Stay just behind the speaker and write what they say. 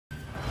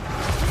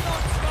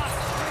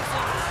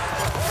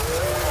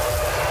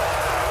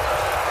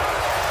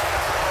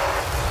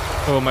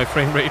Oh, my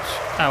frame rate.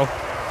 Ow.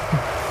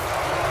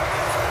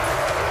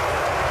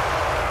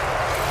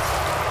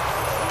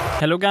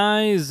 Hello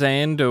guys,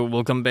 and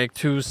welcome back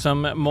to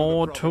some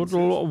more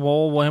Total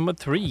War Warhammer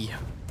 3.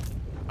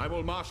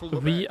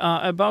 We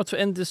are about to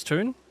end this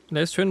turn.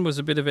 Last turn was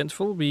a bit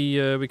eventful.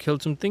 We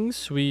killed some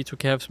things, we took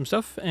care of some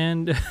stuff,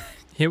 and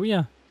here we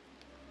are.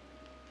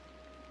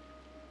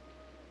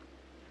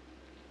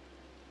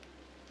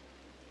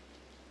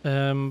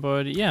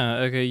 But yeah,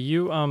 okay,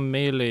 you are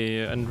melee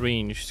and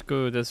ranged.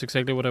 Good, that's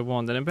exactly what I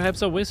want. And then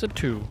perhaps a wizard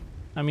too.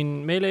 I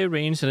mean, melee,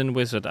 ranged, and then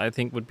wizard, I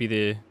think would be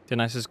the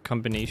nicest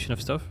combination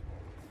of stuff.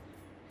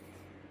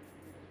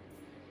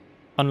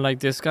 Unlike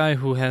this guy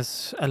who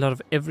has a lot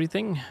of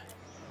everything.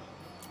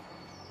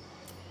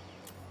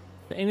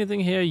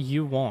 Anything here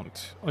you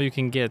want, or you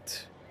can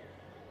get.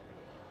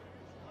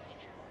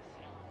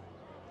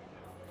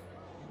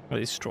 Are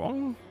they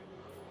strong?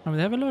 I mean,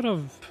 they have a lot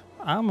of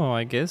armor,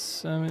 I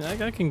guess. I mean,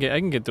 I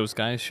can get those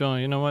guys. Sure,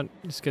 you know what?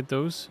 Let's get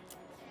those.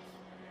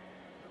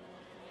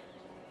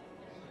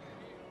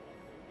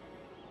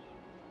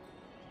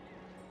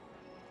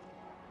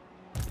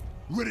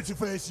 Ready to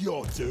face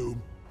your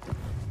doom.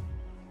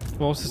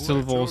 Wars is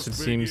still wars, it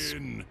seems.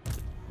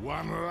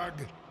 One rug.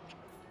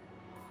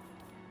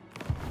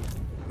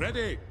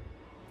 Ready?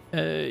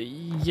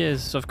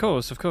 Yes, of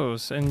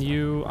course. And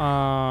you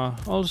are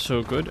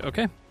also good.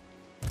 Okay.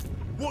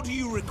 What do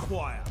you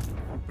require?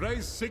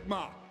 Raise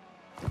Sigma.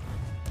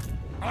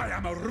 I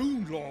am a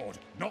rune lord,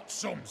 not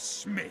some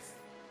smith.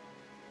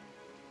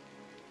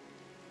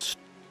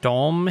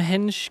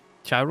 Stormhenge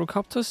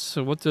gyrocopters?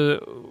 So what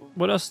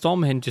are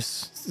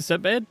stormhenges? Is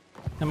that bad?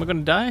 Am I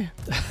gonna die?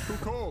 Who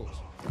calls?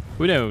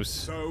 Who knows?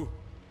 So,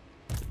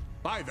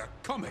 by the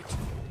comet.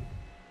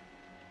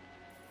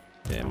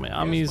 Yeah, my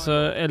armies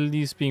are at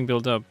least being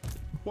built up.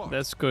 What?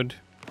 That's good.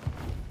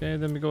 Okay,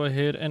 then we go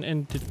ahead and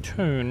end the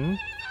turn.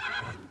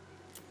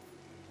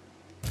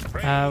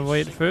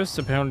 Wait, first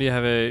apparently I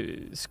have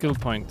a skill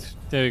point.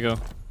 There you go.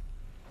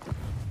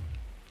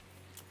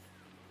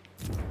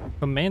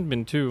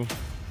 Commandment too.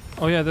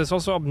 Oh yeah, there's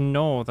also up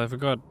north, I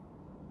forgot.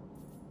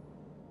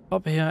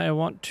 Up here I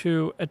want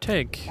to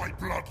attack. My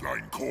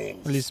bloodline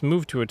calls. At least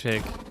move to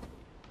attack.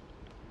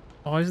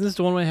 Oh, isn't this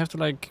the one where I have to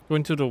like go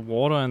into the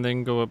water and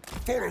then go up?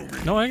 Follow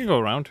me. No, I can go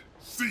around.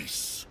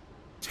 Cease.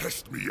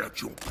 Test me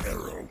at your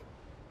peril.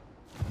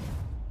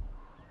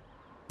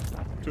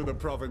 To the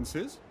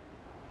provinces?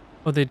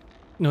 Oh, they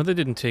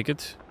didn't take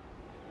it.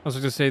 I was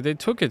going to say they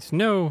took it.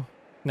 No,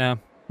 no,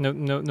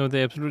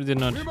 they absolutely did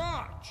not. We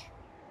march.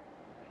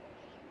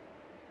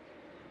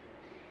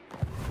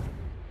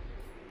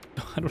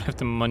 I don't have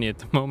the money at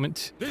the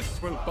moment.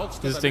 This will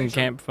bolster Just the in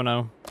nation. camp for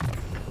now.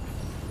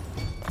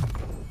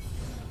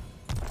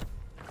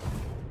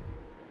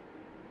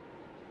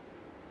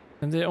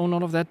 And they own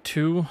all of that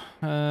too.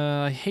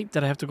 I hate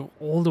that I have to go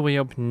all the way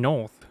up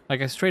north.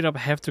 Like I straight up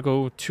have to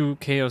go to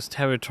Chaos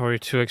territory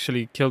to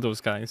actually kill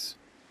those guys.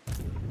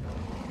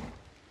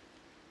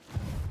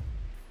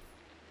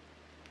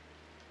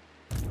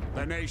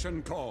 The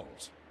nation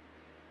calls.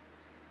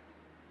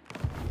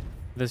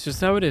 That's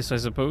just how it is, I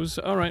suppose.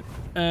 Alright,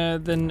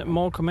 then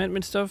more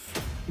commandment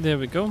stuff. There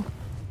we go.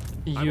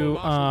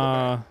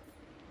 You're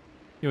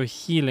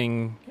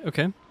healing.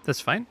 Okay, that's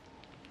fine.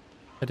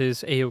 That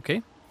is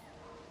A-okay.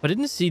 I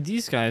didn't see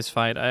these guys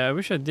fight. I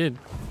wish I did.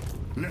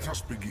 Let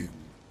us begin.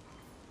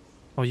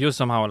 Oh, you're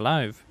somehow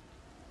alive.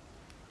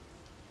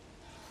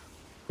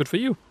 Good for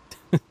you.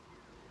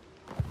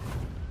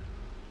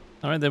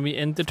 Alright, then we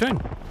end the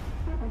turn.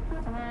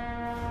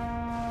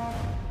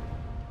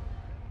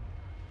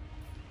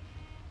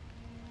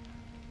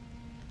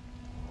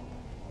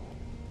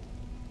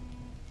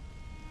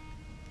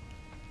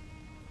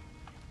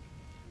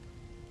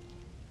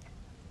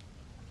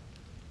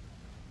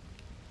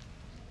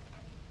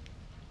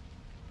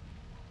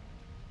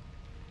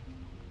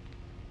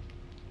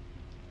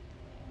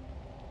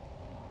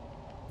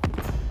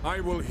 I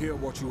will hear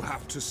what you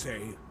have to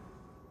say.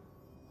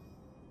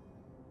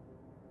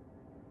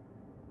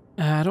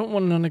 I don't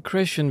want an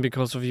aggression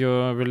because of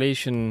your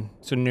relation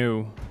to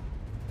Nu.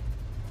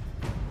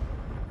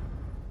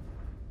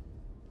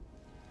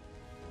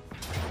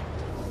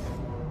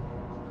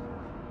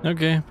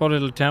 Okay, poor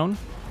little town.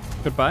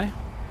 Goodbye.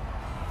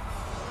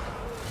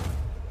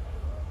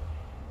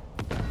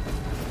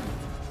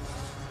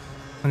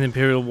 And the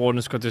Imperial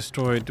Wardens got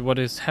destroyed. What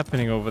is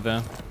happening over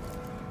there?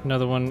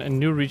 Another one, a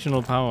new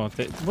regional power.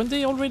 Weren't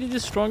they already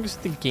the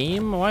strongest in the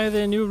game? Why are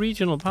they a new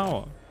regional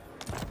power?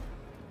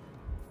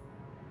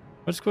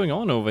 What's going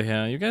on over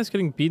here? You guys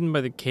getting beaten by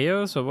the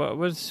chaos, or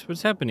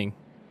what's happening?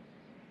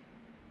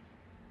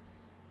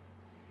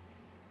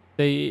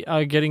 They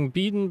are getting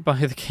beaten by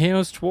the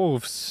chaos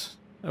dwarves.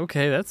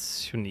 Okay,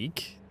 that's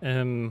unique.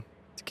 The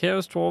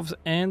chaos dwarves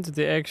and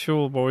the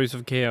actual warriors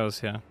of chaos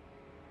here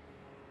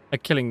are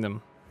killing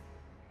them.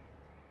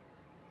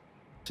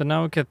 So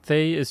now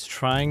Cathay is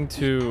trying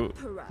to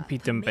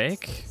beat them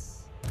back.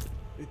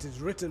 It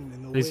is written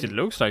in the At least it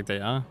looks like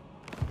they are.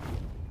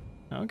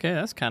 Okay,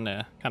 that's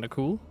kinda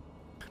cool.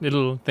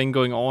 Little thing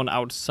going on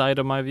outside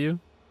of my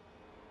view.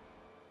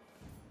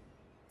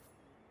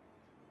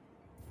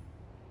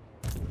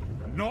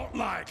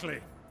 likely.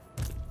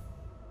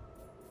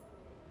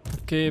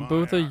 Okay,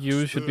 both of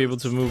you should be able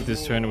to move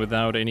this turn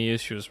without any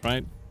issues,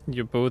 right?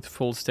 You're both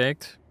full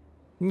stacked.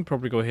 You can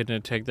probably go ahead and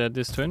attack that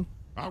this turn.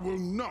 I will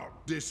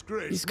not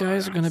disgrace. These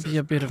guys are gonna be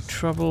a bit of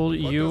trouble.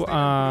 You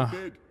are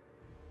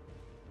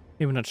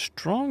maybe not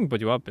strong,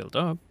 but you are built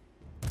up.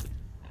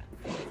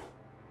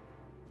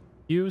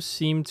 You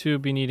seem to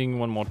be needing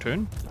one more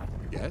turn.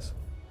 Yes.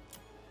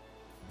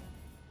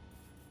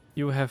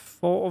 You have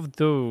 4 of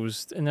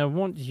those, and I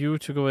want you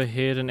to go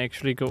ahead and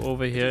actually go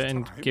over here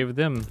and give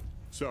them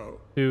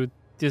to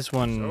this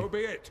one. So be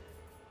it.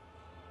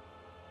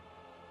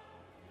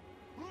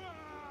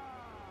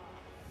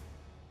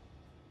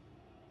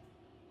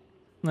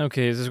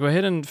 Okay, let's go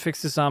ahead and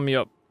fix this army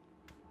up.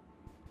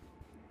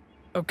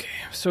 Okay,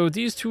 so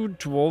these 2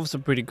 dwarves are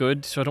pretty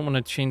good, so I don't want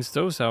to change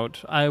those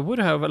out. I would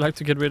have like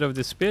to get rid of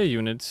the spear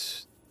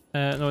units.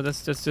 No,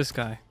 that's this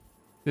guy.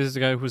 This is the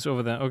guy who's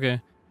over there.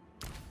 Okay.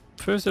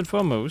 First and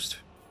foremost,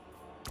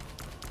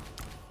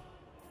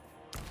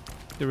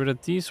 get rid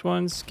of these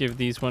ones, give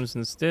these ones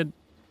instead.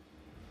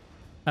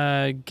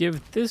 Give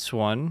this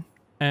one,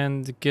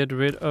 and get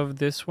rid of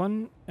this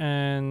one,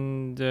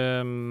 and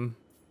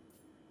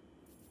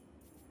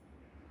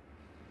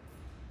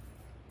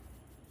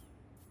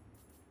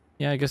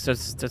yeah, I guess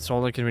that's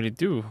all I can really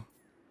do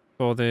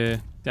for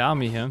the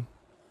army here.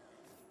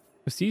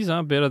 Because these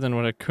are better than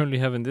what I currently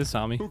have in this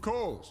army. Who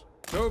calls?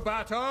 To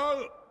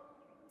battle!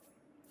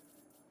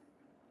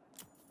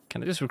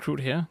 Can I just recruit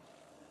here?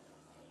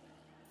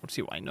 Let's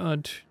see, why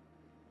not?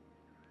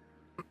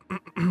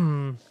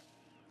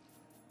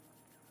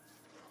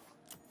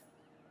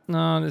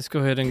 No, let's go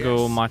ahead and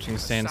go marching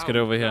stance. Get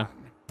over here.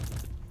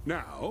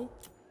 Now?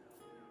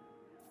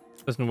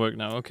 Doesn't work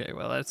now. Okay,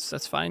 well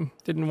that's fine.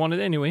 Didn't want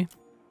it anyway.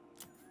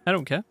 I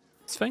don't care.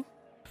 It's fine.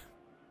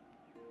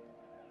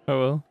 Oh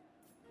well.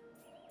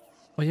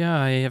 Oh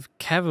yeah, I have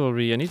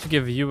cavalry. I need to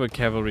give you a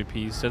cavalry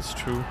piece. That's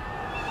true.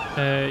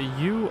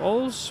 You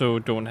also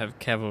don't have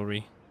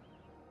cavalry.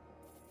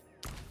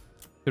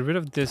 Get rid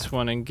of this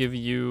one and give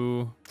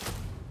you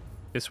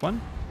this one.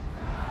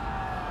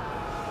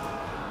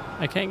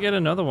 I can't get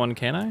another one,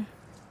 can I?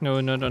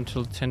 No, not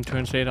until 10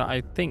 turns later, I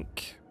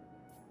think.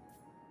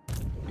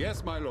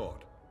 Yes, my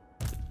lord.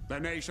 The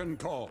nation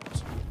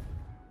calls.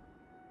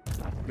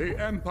 The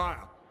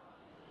Empire.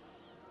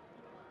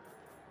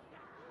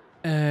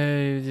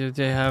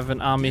 They have an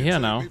army here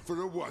now.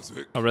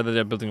 Or rather,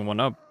 they're building one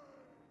up.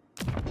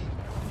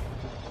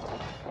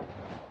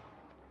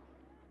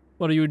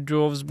 What are you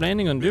dwarves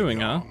planning on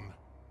doing, huh?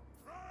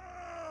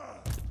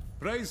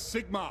 Praise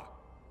Sigma.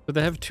 So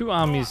they have 2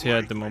 armies here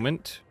at the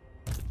moment.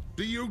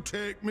 Do you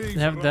take me? They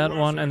have that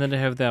one, and then they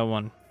have that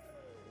one.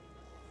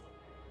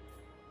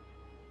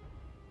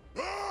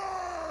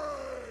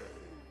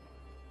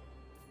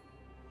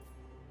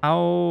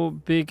 How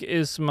big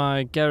is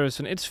my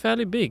garrison? It's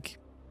fairly big.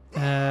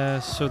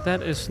 So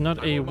that is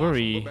not a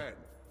worry.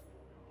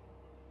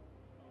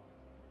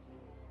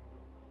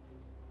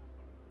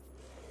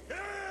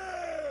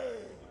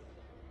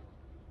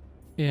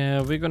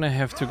 Yeah, we're gonna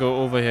have to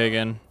go over here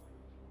again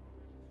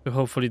to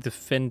hopefully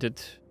defend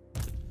it.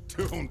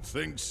 Don't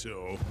think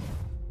so.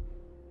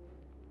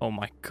 Oh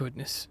my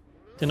goodness.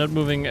 They're not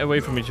moving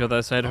away from each other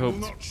as I had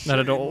hoped. Not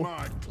at all.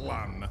 My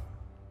clan.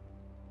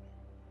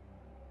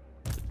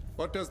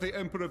 What does the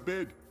Emperor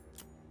bid?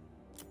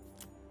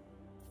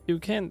 You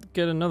can't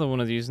get another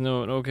one of these.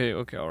 No, okay,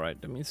 alright.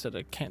 That means that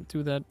I can't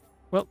do that.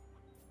 Well.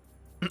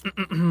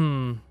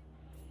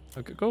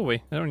 Okay, go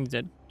away. I don't need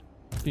that.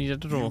 Need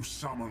that at all. You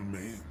summon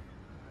me.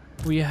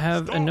 We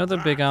have another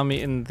big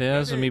army in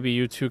there, so maybe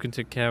you 2 can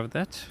take care of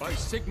that. By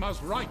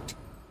Sigma's right.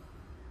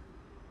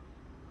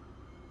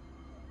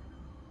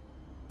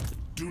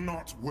 Do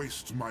not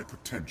waste my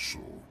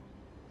potential.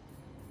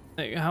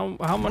 Like, how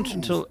much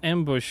until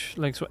ambush?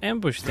 Like, so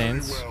ambush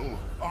stance, Very well,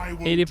 I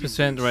will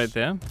 80% do right this.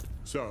 there.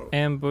 So,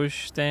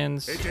 Ambush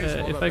stance. It is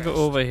for If the I go best.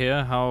 over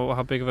here,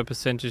 how big of a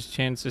percentage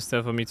chance is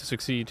there for me to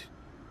succeed?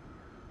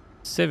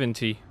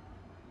 70.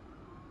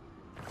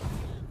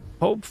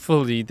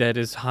 Hopefully that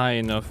is high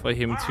enough for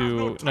him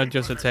to not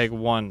just attack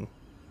 1.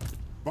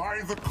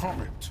 By the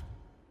comet.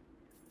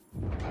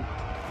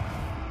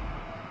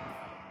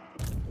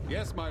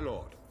 yes, my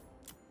lord.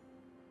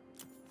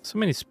 So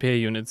many spear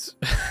units.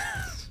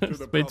 To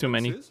the Way too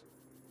many. provinces?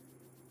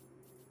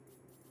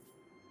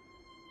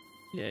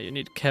 Yeah, you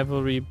need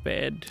cavalry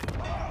bad.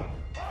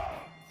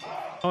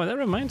 Oh, that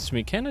reminds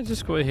me. Can I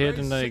just go ahead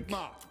and Praise like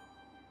Sigma.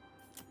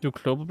 do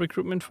global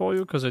recruitment for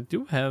you? Because I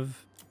do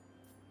have.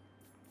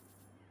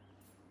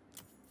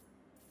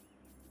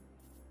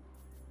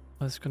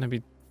 Oh, it's gonna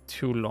be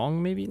too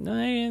long, maybe. No,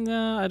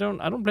 I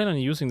don't plan on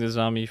using this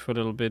army for a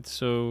little bit.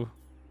 So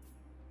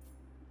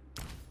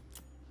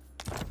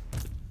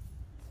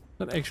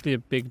not actually a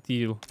big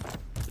deal.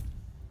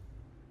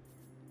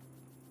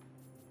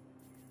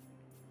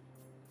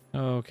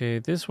 Okay,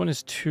 this one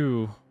is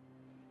 2.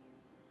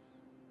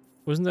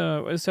 Is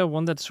there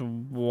one that's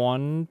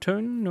 1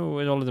 turn? No,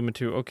 all of them are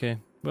 2. Okay.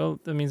 Well,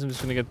 that means I'm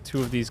just gonna get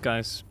 2 of these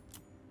guys.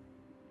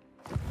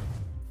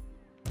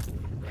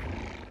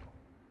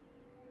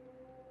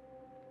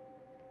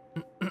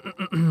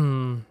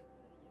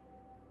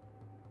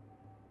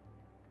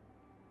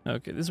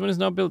 Okay, this one is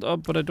now built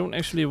up, but I don't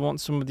actually want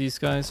some of these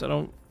guys. I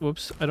don't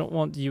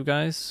want you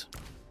guys.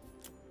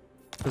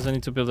 Because I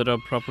need to build it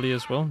up properly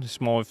as well. It's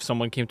more if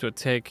someone came to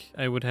attack,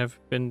 I would have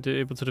been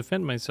able to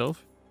defend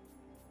myself.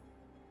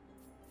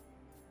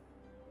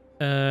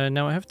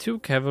 Now I have 2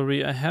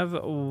 cavalry. I have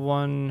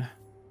 1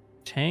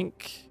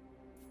 tank.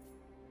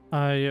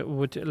 I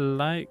would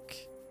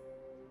like...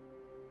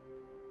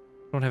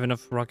 don't have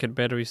enough rocket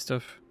battery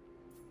stuff.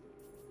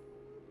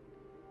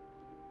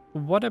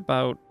 What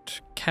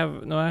about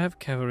no, I have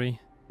cavalry.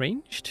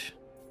 Ranged?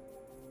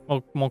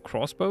 Or more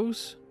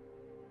crossbows?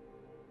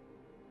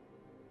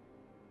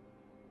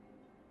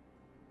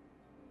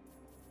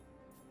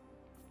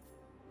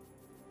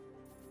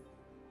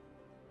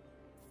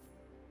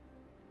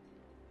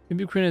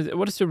 Maybe grenadier.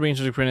 What is the range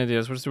of the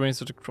grenadiers? What is the range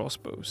of the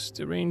crossbows?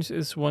 The range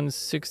is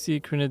 160.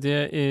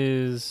 Grenadier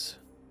is...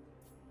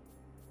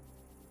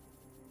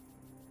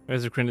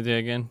 where's the grenadier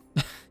again?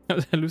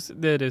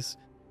 There it is.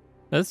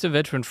 That's the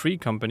veteran free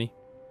company.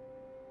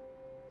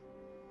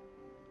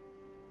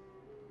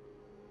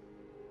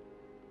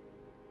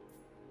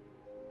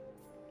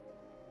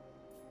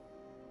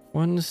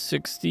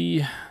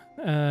 $160.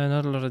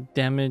 Not a lot of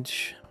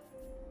damage.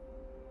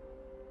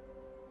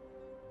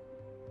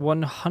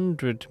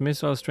 100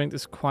 missile strength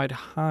is quite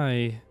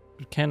high.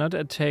 It cannot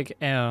attack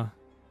air.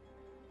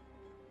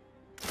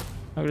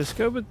 Okay, let's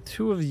go with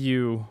 2 of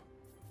you.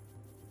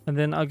 And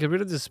then I'll get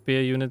rid of the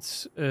spear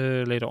units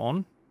later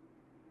on.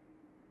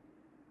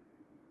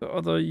 The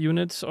other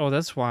units, oh,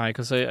 that's why,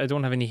 because I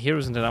don't have any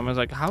heroes in that. I was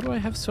like, how do I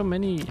have so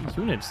many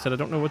units that I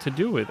don't know what to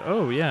do with?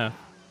 Oh, yeah.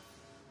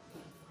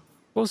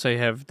 Of course I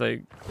have,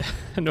 like,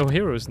 no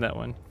heroes in that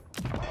one.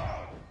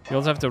 You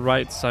also have the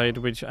right side,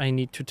 which I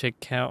need to take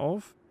care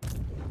of.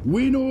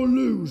 Win or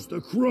lose,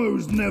 the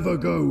crows never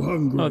go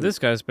hungry. Oh, this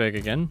guy's back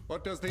again.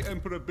 What does the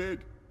Emperor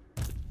bid?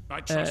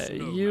 I trust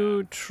no you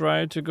man.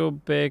 try to go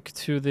back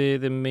to the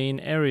main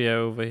area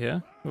over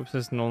here. Oops,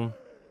 there's no...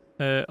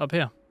 up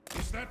here.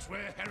 Is that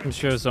where I'm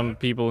sure some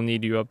people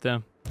need you up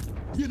there.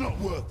 You're not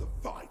worth the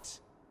fight.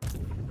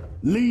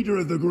 Leader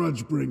of the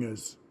grudge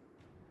bringers.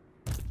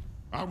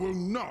 I will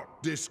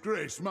not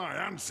disgrace my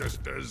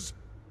ancestors.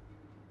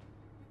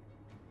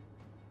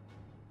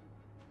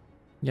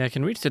 Yeah, I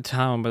can reach the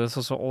town, but that's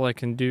also all I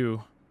can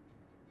do.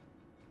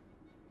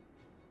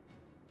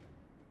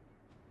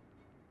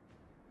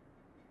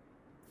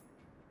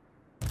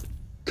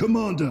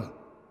 Commander.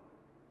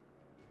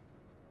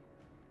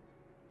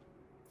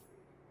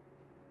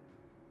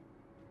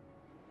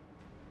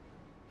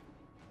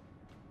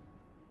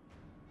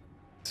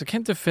 So I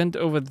can't defend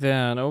over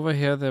there, and over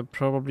here they're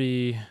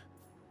probably...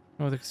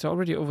 oh, they're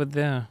already over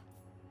there.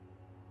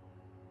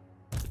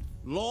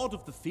 Lord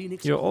of the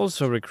Phoenix. You're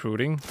also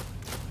recruiting.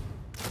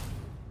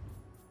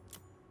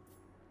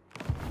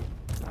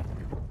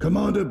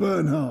 Commander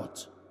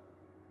Bernhardt.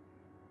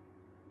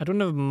 I don't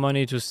have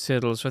money to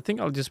settle, so I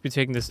think I'll just be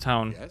taking this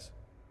town. Yes?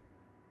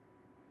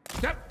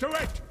 Step to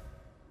it!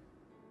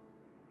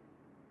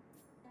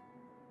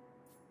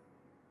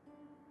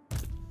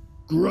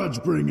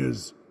 Grudge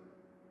bringers.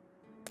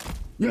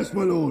 Yes,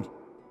 my lord.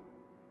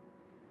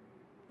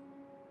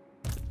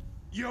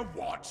 You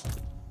what?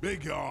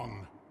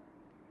 Begone.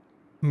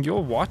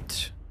 You're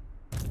what?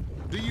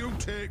 Do you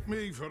take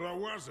me for a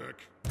wazzock?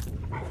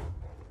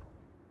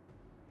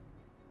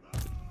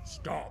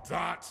 Stop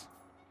that!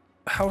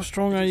 How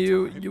strong are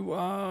you? You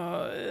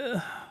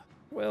are...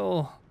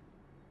 well,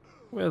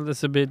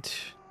 that's a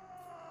bit...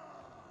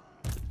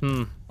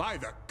 By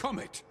the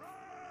comet!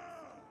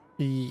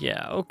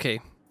 yeah, okay.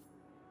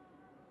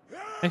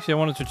 Actually, I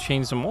wanted to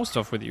change some more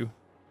stuff with you.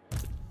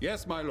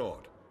 Yes, my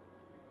lord.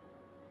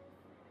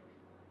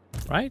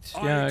 Right?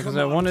 I Yeah, because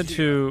I wanted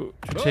to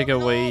No, take no.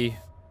 away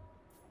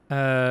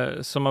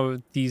some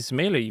of these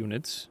melee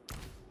units.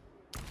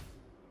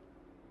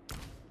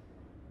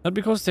 Not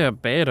because they are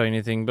bad or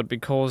anything, but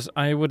because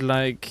I would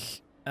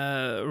like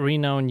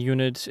renown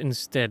units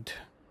instead.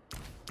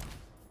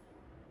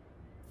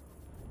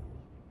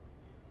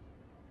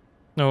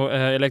 No,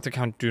 electric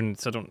count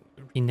units. I don't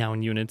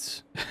renown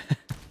units.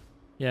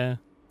 Yeah.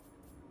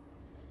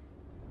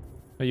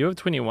 Oh, you have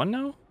 21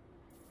 now?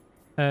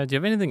 Do you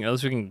have anything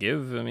else you can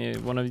give? I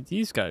mean, one of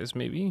these guys,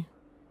 maybe.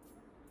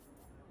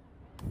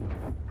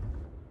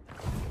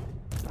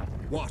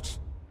 What?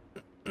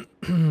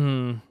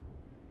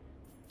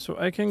 So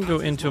I can go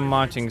into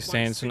marching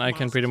stance and I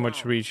can pretty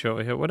much reach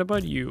over here. What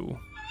about you?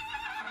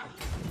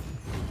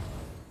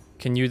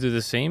 Can you do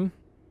the same?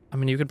 I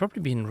mean, you could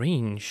probably be in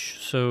range,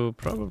 so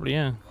probably,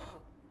 yeah.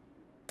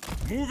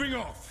 Moving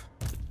off!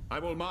 I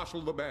will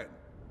marshal the men.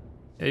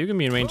 Yeah, you can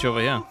be in range over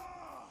here.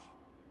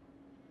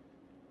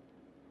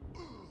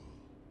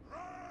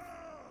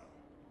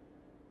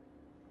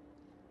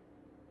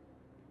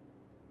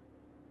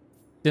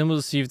 Then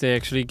we'll see if they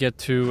actually get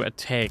to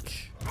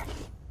attack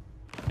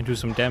and do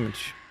some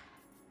damage.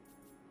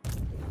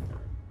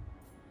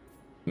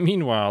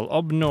 Meanwhile,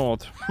 up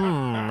north.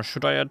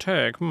 Should I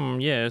attack?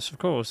 Yes, of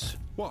course.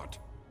 What?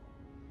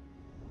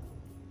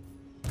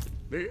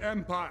 The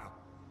Empire.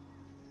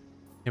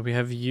 Here we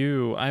have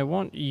you. I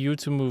want you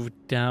to move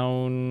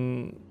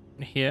down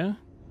here.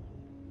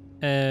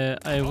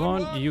 I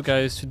want you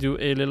guys to do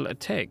a little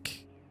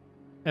attack.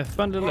 A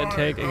fun little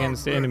attack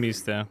against the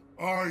enemies there.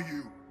 Are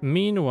you?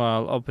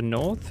 Meanwhile, up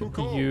north,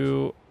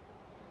 you...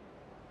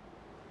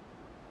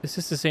 Is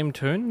this the same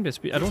turn?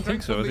 I don't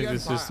think so. I think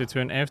this is the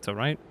turn after,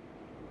 right?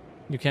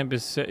 You can't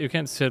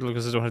settle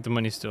because I don't have the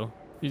money still.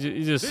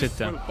 You just sit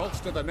there.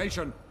 Bolster the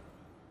nation.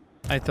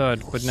 I thought,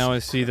 but now I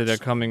see that they're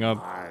coming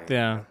up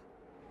there.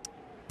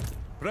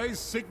 Praise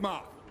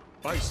Sigma.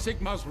 By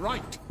Sigma's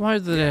right. Why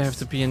do they have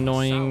to be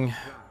annoying?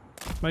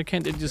 Why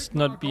can't they just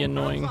not be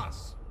annoying?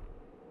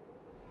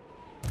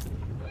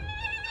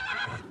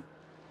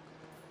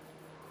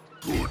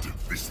 Good,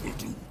 this will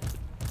do.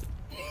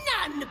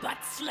 None but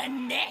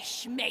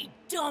SLAANESH may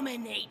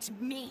dominate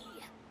me.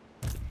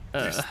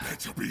 This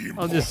better be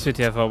I'll just sit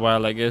here for a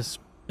while, I guess.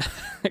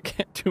 I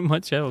can't do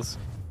much else.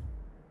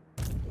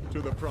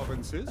 To the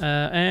provinces.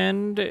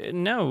 And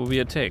now we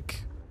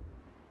attack.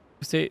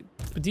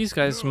 But these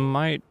guys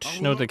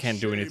might... No, they can't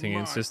do anything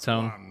against this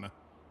town.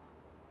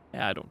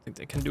 Yeah, I don't think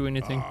they can do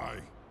anything.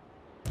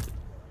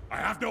 I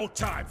have no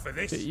time for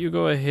this. Okay, you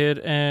go ahead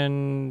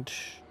and...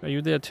 Are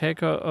you the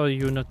attacker or are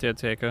you not the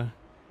attacker?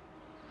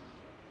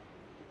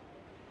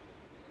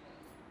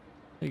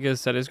 I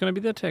guess that is going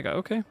to be the attacker,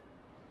 okay.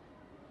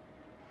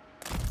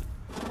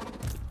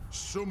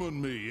 Summon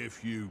me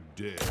if you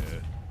dare.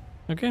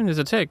 Okay, there's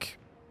attack.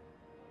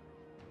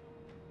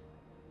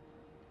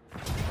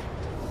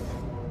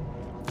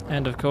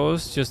 And of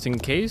course, just in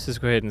case, let's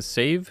go ahead and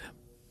save.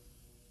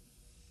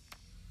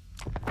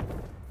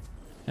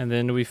 And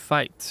then we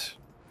fight.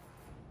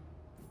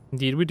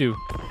 Indeed we do.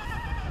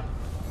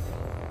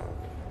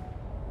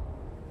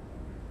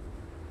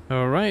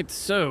 Alright,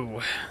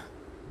 so...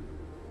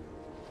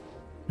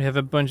 We have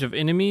a bunch of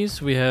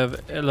enemies, we have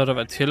a lot of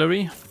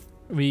artillery.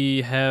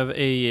 We have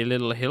a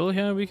little hill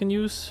here we can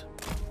use.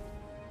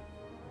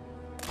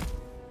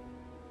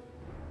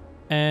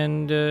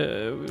 And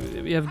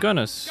we have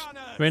gunners.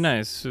 Very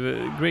nice.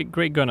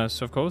 Great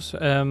gunners, of course.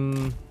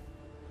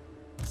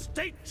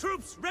 State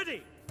troops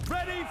ready!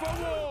 Ready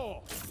for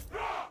war!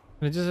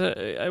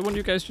 I want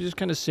you guys to just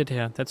kind of sit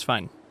here. That's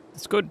fine.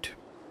 It's good.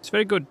 It's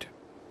very good.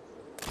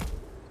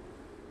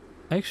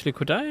 Actually,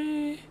 could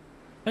I?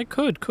 I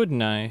could,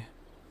 couldn't I?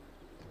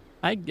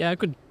 I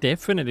could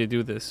definitely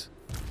do this.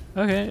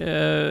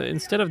 Okay,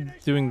 instead of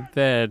doing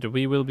that,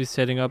 we will be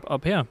setting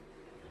up here.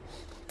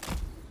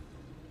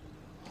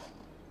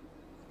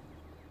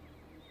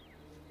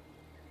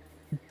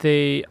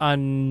 They are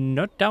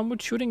not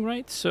downward shooting,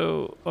 right?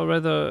 So, or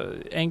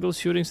rather, angle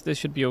shooting, so they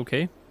should be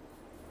okay.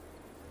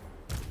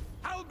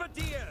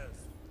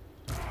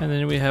 And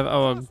then we have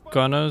our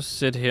gunners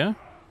sit here.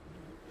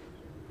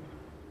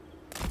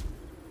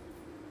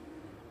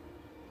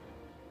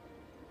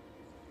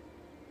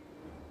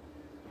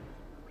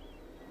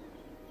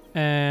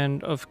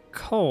 And of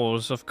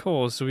course,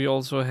 we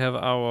also have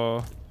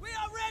our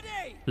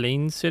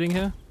lanes sitting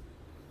here.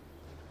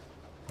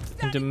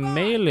 And the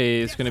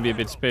melee is going to be a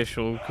bit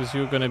special, because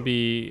you're going to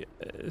be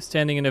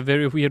standing in a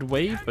very weird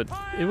way, but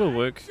it will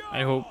work,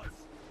 I hope.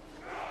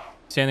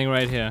 Standing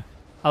right here.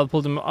 I'll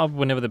pull them up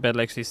whenever the battle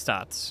actually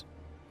starts.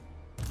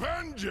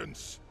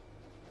 Vengeance!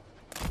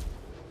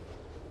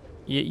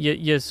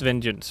 Yes,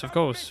 vengeance, of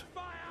course.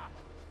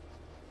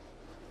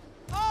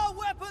 Our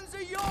weapons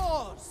are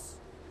yours!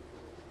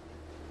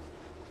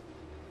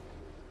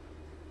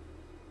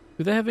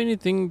 Do they have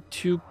anything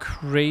too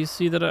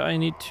crazy that I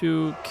need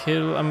to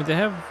kill? I mean, they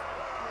have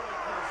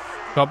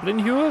goblin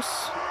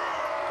hewers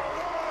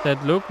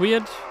that look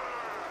weird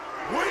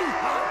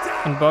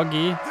and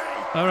buggy.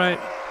 Alright.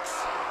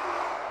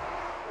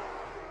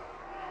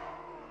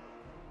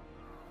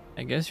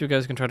 I guess you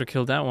guys can try to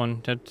kill that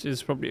one. That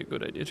is probably a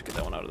good idea to get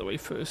that one out of the way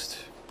first.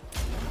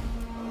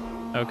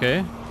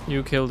 Okay,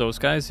 you kill those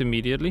guys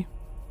immediately.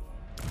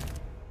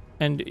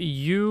 And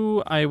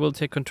you, I will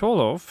take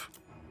control of.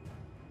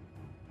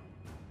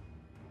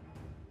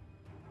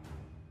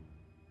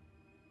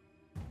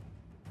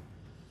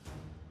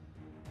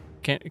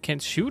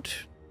 Can't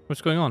shoot?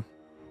 What's going on?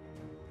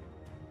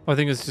 Oh, I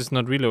think it's just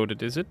not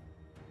reloaded, is it?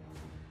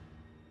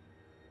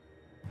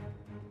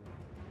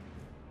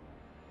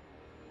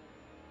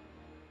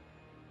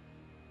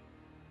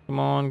 Come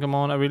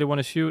on, I really want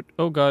to shoot.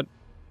 Oh god.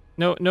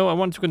 No, I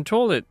want to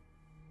control it.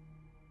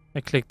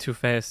 I clicked too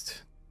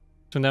fast.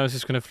 So now it's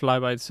just gonna fly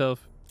by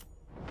itself.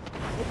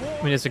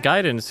 I mean, it's a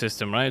guidance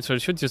system, right? So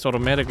it should just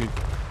automatically...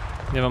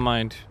 Never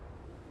mind.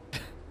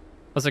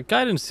 It's a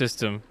guidance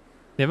system.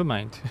 Never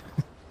mind.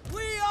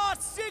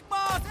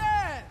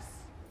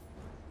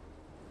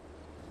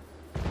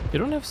 You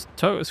don't have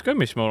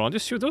skirmish mode on,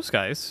 just shoot those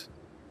guys.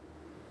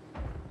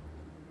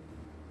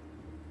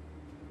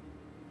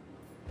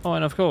 Oh,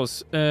 and of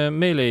course,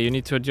 melee, you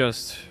need to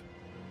adjust.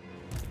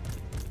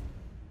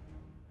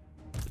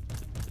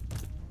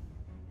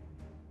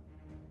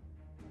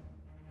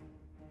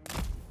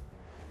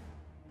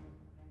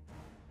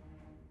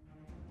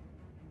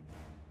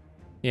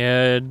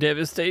 Yeah,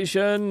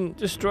 devastation,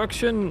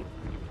 destruction.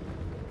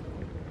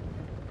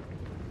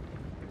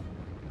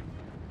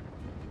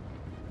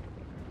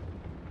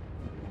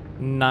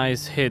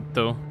 Nice hit,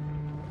 though.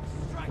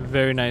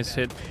 Very nice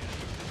hit.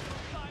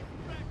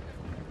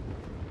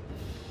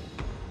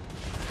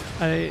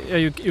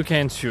 You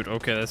can't shoot.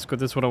 Okay, that's good.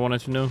 That's what I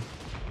wanted to know.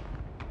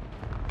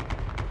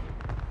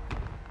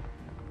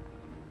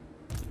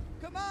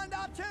 Command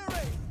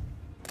artillery!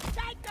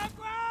 Take the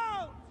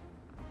ground!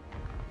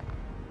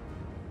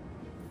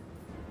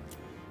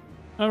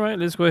 Alright,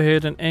 let's go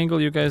ahead and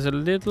angle you guys a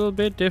little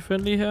bit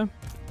differently here.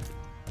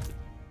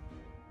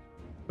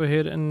 Go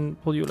ahead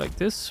and pull you like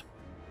this.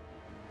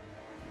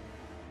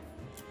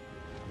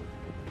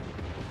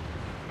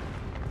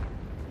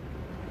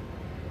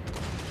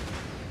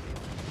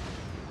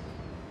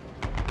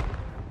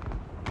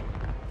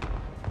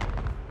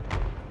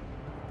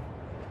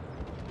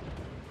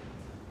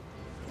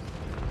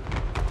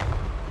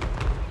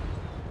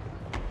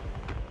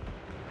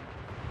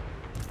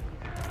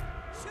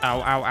 Ow,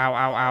 ow, ow,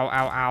 ow, ow,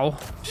 ow, ow.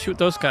 Shoot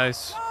those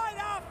guys.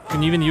 You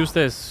can even use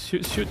this.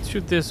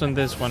 Shoot this on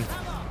this one.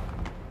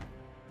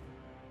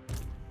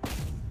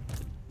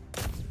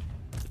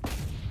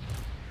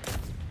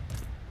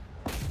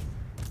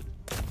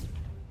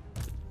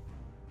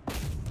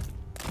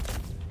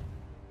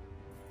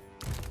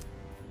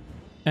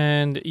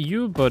 And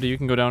you, buddy, you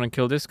can go down and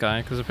kill this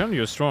guy, because apparently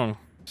you're strong.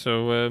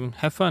 So,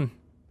 have fun.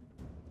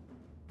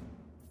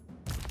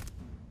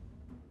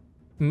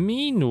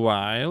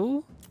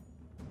 Meanwhile...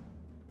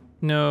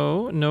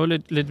 No,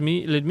 let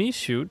me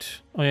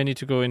shoot. Oh, I need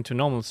to go into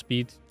normal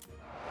speed.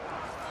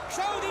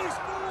 Show these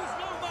fools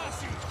no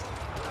mercy.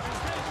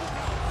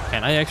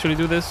 Can I actually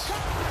do this?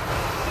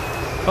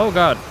 Oh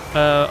god.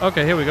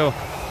 Okay, here we go.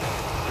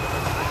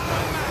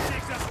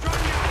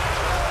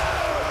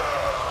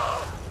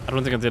 I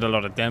don't think I did a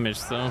lot of damage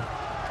though.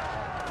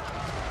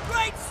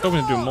 I'm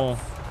gonna do more.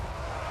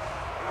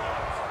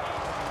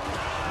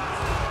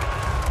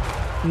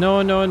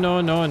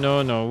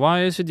 No.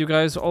 Why is it you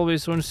guys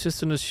always so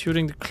insistent on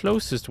shooting the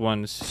closest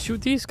ones?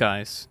 Shoot these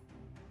guys.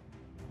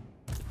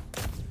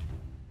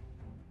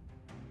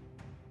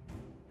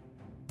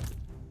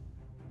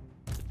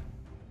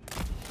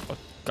 Oh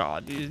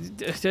god,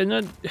 they're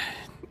not...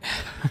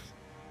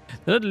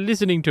 they're not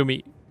listening to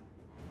me.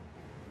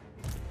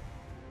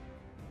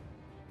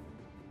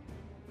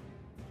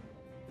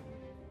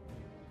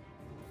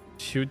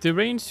 Shoot the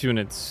ranged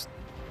units.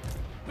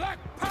 Black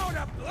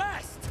powder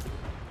blast!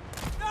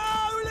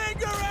 No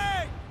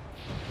lingering!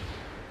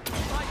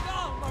 Like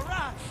all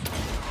morass!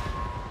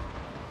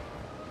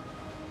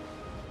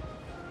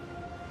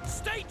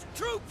 State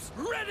troops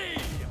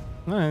ready!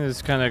 I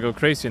just kind of go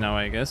crazy now,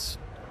 I guess.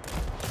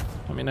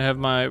 I mean, I have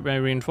my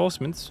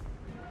reinforcements.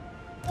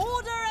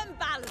 Order and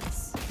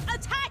balance.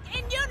 Attack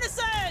in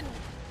unison.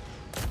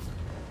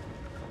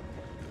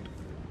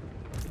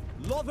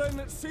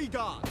 Lothern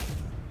Seaguard.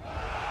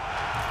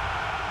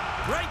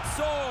 Great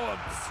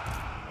swords!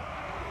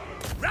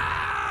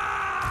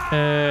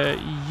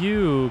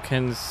 You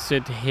can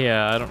sit here.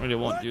 I don't really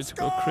want you to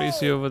go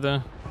crazy over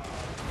there.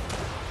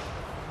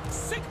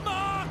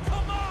 Sigma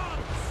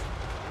commands!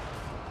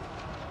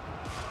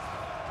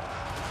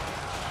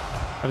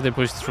 Have they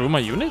pushed through my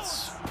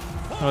units?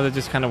 Oh, they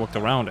just kind of walked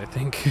around, I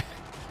think.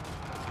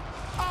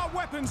 Our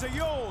weapons are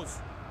yours!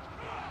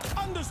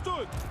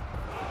 Understood!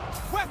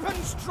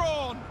 Weapons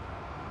drawn!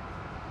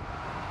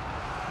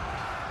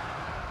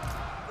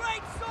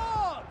 Great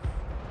swords!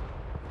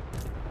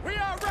 We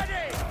are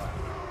ready!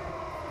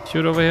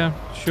 Shoot over here.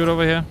 Shoot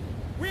over here.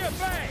 We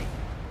obey!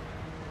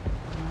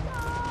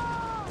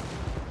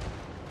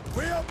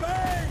 We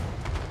obey!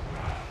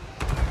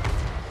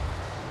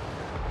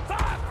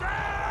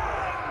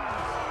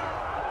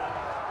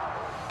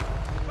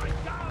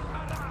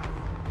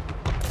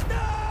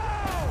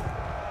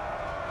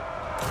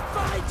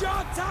 Find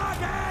your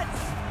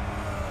targets!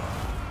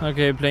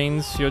 Okay,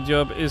 planes. Your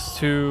job is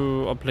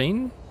to... A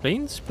plane?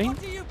 Planes? Plane?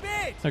 What do you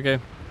bid? Okay.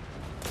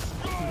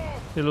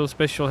 The little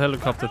special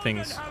helicopter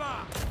things.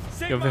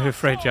 You're very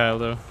fragile,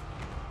 though.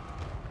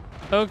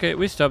 Okay,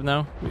 we stop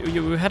now.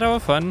 We had our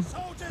fun.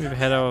 We've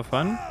had our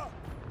fun.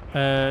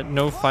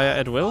 No fire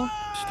at will.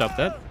 Stop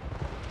that.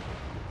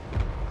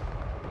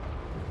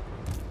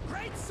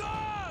 Great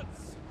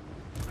swords!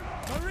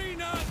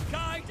 Marina,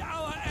 guide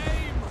our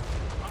aim!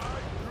 I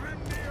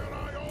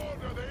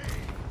order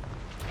thee.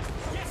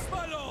 Yes,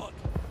 my lord!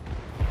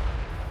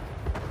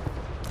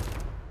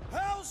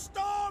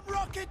 Hellstorm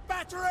rocket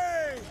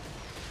battery!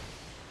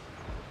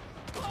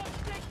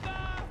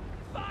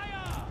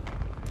 Fire!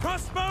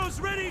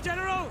 Crossbows ready,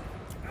 General!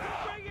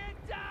 Bring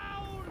it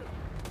down!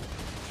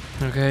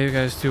 Okay, you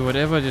guys do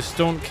whatever. Just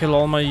don't kill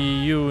all my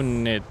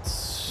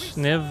units.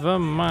 Never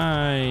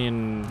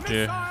mind.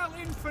 Missile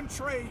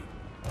infantry!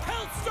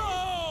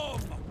 Hellstorm!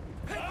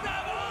 Pick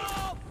them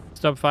off!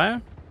 Stop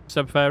fire.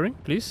 Stop firing,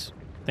 please.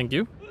 Thank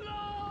you.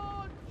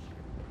 Launch!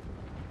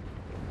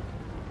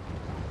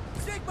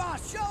 Sigma,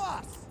 show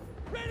us!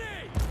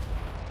 Ready!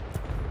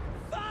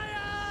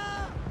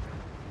 Fire!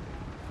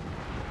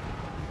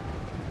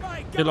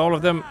 My Kill all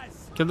of them.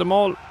 guys! Kill them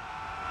all. Take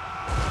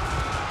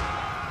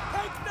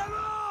them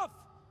off!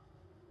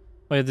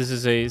 Oh yeah, this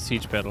is a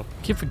siege battle.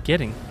 Keep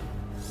forgetting.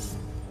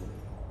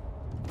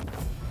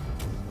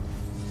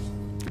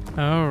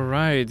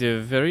 Alright,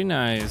 very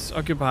nice.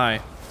 Occupy.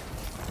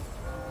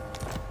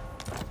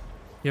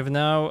 You have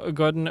now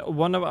gotten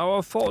one of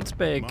our forts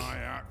back. My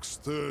axe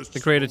thirsts The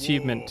great for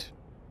achievement.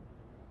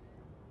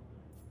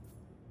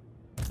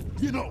 war.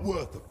 You're not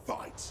worth the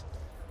fight.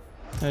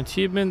 An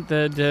achievement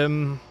that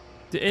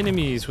the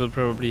enemies will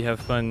probably have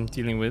fun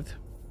dealing with.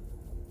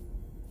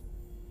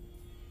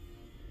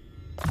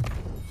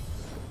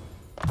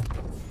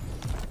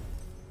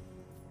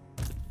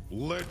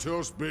 Let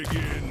us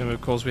begin. And of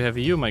course we have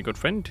you, my good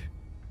friend.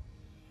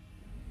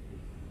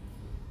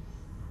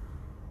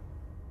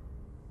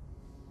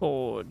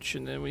 Forge,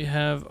 and then we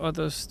have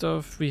other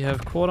stuff. We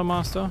have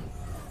Quartermaster,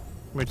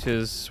 which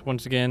is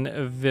once again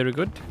very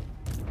good.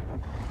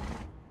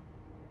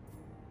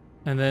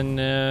 And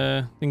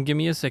then give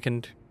me a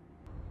second.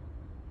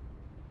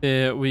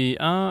 There we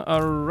are.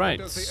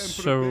 Alright,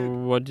 so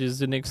what is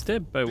the next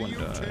step, I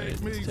wonder?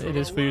 It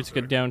is for you to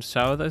get down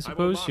south, I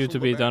suppose. You to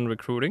be done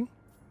recruiting.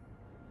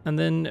 And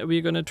then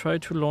we're gonna try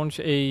to launch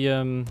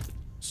a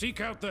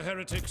Seek out the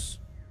heretics.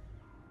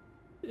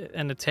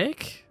 an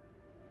attack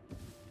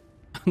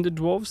on the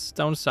dwarves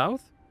down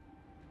south.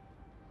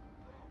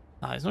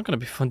 It's not gonna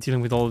be fun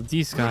dealing with all of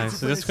these guys.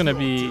 So that's gonna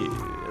be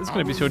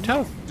so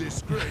tough.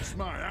 Disgrace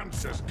my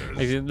ancestors.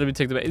 Let me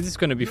take the back. This is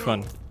gonna be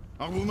fun.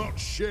 I will not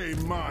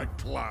shame my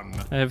clan.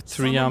 I have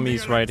 3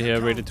 armies right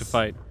here ready to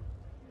fight.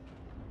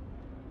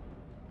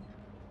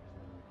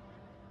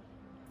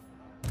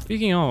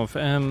 Speaking of,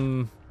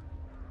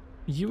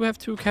 you have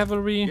 2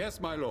 cavalry. Yes,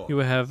 my lord. You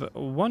have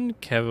 1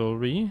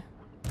 cavalry,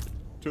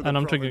 To the and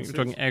I'm provinces.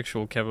 talking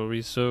actual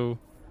cavalry. So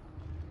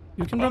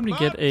you can probably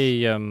get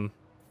a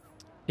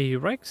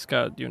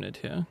Reikland unit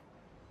here,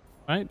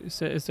 right? Is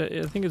that?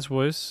 I think it's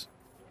worse.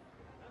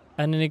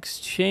 And in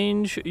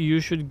exchange, you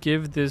should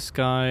give this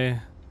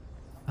guy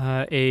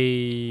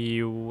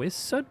a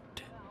wizard,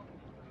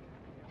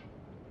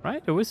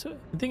 right? A wizard.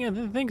 I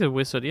think a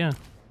wizard. Yeah.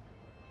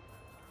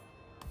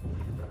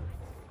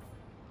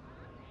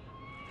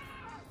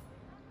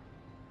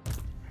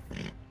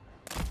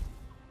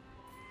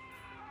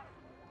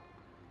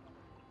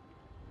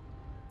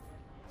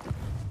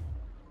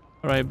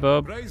 All right,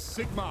 Bob. Raise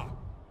Sigma.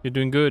 You're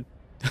doing good.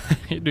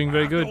 You're doing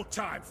very good. No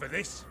time for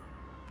this.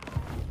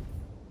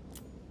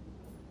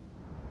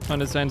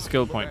 Understand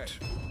skill point.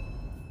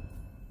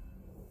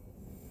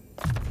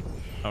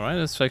 Alright,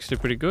 that's actually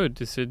pretty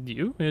good. Is it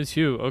you? It's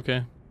you,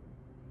 okay.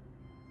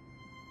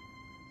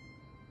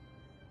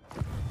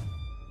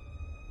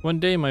 One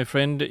day, my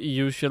friend,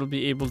 you shall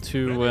be able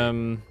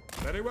to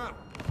Very well.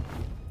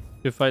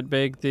 fight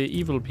back the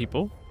evil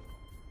people.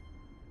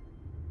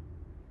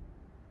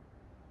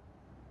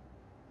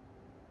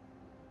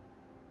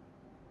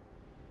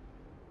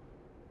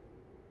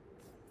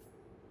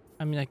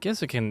 I mean, I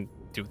guess I can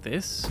do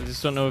this. I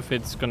just don't know if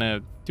it's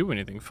gonna do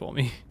anything for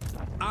me.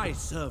 I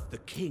serve the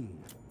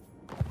king.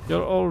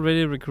 You're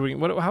already recruiting.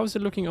 How is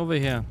it looking over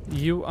here?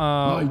 You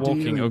are I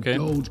walking, deal in okay.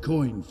 gold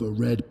coin for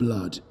red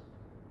blood.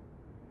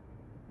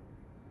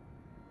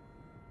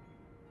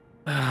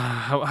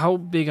 How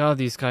big are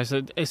these guys?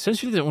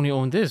 Essentially, they only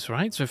own this,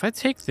 right? So if I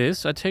take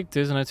this, and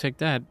I take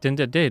that, then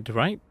they're dead,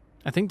 right?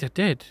 I think they're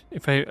dead.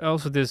 If I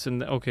also this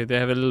and okay, they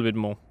have a little bit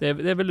more. They have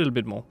a little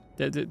bit more.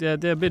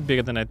 They're a bit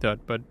bigger than I thought,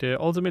 but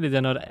ultimately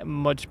they're not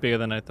much bigger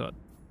than I thought.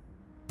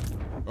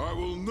 I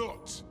will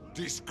not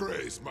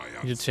disgrace my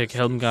ancestors. You take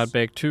Helmgard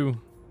back too.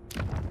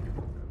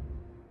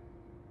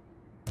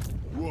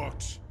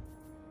 What?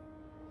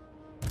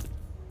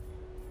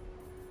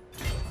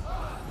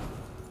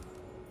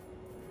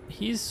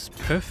 He's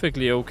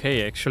perfectly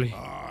okay, actually.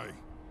 Aye.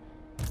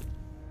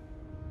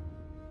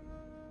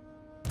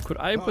 Could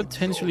I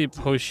potentially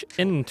push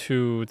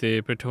into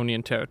the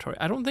Bretonnian territory?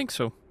 I don't think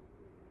so.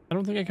 I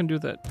don't think I can do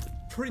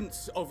that.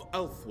 Prince of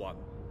Elfwan.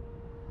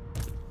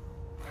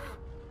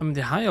 I mean,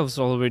 the High Elves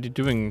are already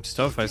doing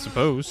stuff, I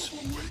suppose.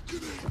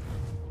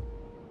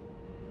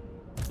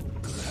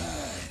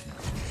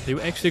 Are you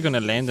actually gonna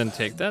land and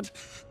take that?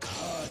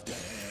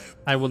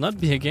 I will not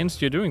be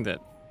against you doing that.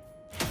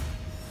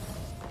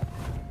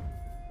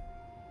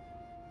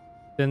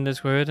 Then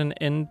let's go ahead and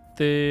end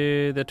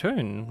the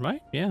turn,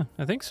 right? Yeah,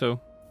 I think so.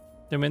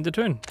 Then end the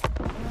turn.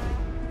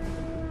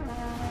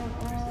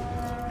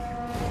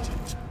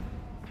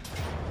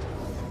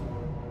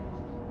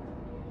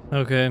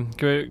 Okay,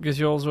 because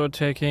you're also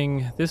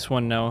taking this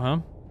one now, huh?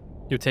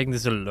 You're taking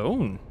this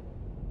alone?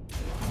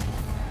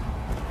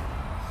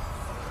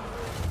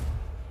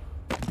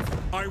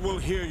 I will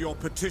hear your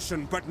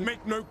petition, but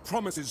make no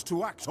promises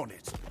to act on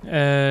it.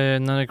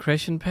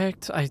 Non-aggression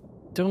pact? I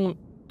don't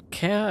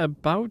care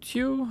about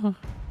you?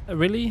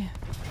 Really?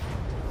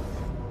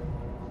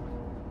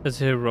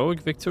 That's a heroic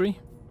victory?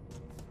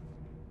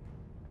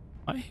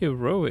 Why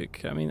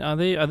heroic? I mean, are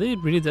they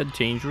really that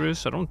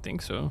dangerous? I don't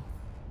think so.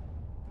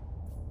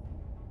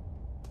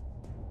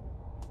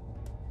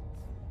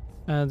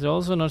 They're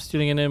also not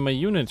stealing any of my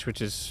units,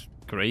 which is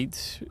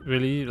great.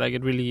 Really, like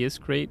it really is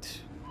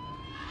great.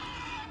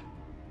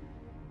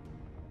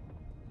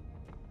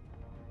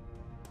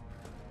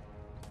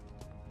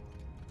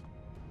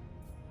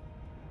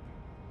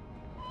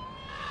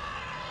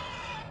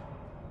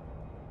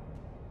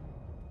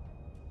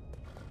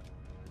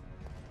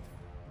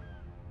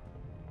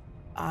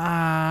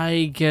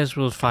 I guess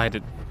we'll fight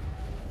it.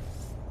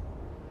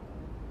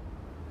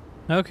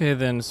 Okay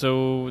then,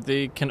 so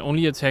they can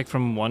only attack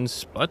from one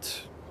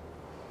spot.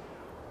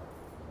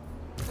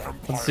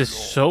 This is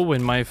so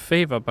in my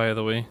favor, by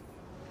the way.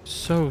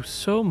 So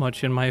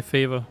much in my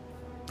favor.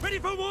 Ready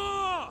for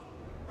war!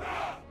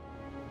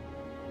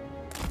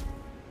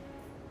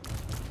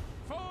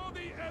 For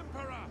the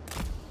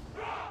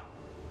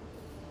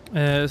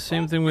Emperor!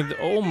 Same thing with...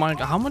 Oh my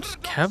god, how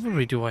much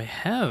cavalry do I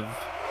have?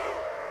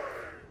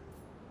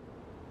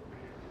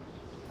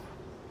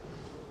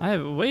 I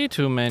have way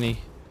too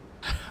many.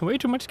 Way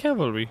too much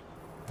cavalry.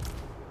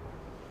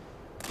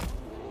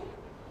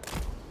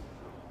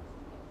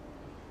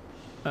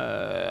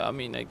 I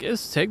mean, I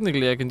guess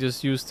technically I can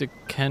just use the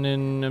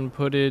cannon and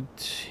put it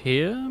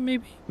here,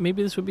 maybe?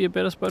 Maybe this would be a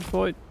better spot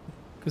for it.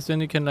 Because then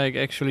you can, like,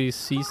 actually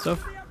see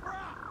stuff.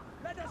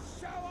 Let us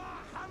show our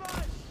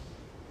hammers!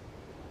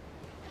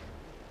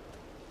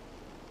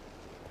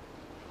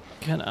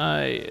 Can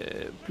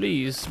I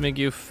please make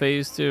you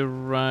face the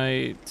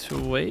right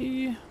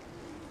way?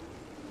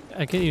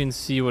 I can't even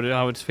see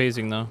how it's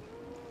facing now.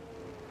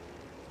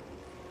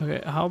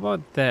 Okay, how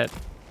about that?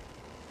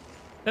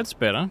 That's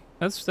better.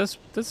 That's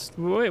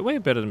way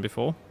better than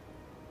before.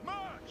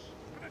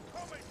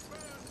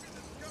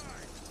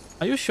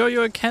 Are you sure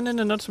you're a cannon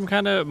and not some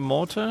kind of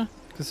mortar?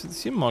 Because it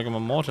seemed more like a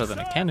mortar than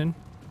a cannon.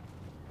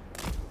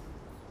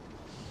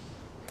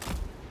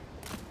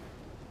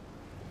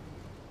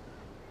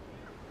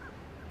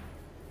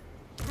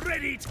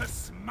 Ready to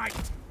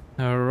smite!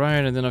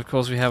 Alright, and then of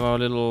course we have our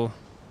little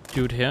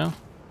dude here.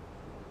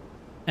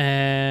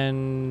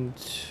 And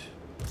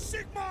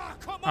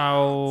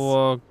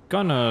our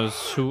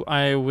gunners, who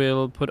I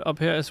will put up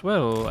here as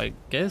well, I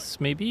guess,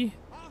 maybe?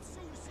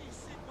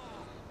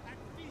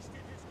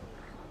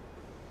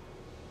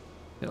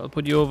 Yeah, I'll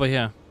put you over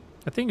here.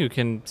 I think you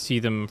can see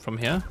them from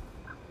here.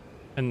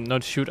 And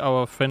not shoot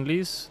our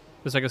friendlies.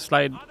 There's like a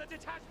slight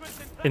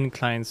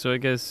incline, so I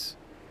guess...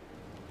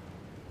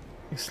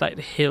 a slight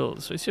hill,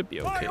 so it should be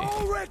okay.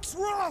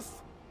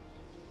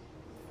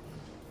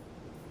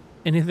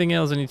 Anything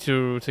else I need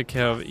to take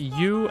care of?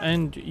 You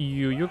and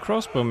you. You're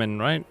crossbowmen,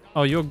 right?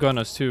 Oh, you're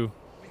gunners too.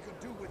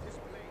 I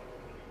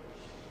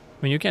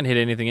mean, you can't hit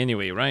anything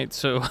anyway, right?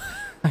 So,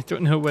 I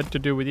don't know what to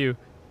do with you.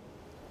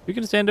 You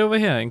can stand over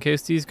here in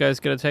case these guys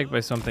get attacked by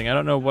something. I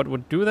don't know what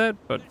would do that,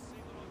 but...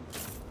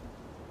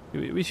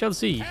 we shall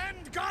see.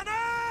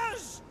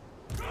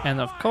 And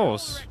of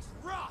course,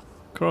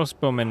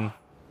 crossbowmen.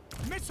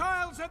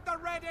 Missiles at the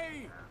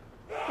ready!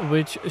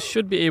 Which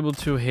should be able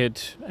to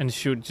hit and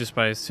shoot just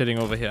by sitting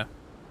over here.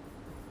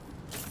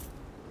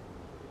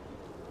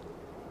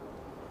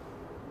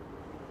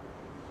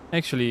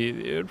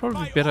 Actually, it would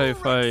probably be better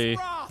if I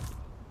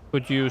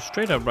put you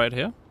straight up right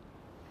here.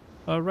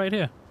 Or right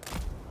here.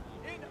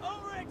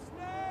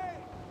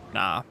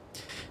 Nah.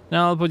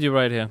 Now I'll put you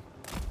right here.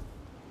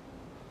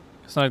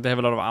 It's not like they have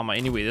a lot of armor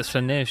anyway. There's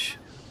SLAANEsh.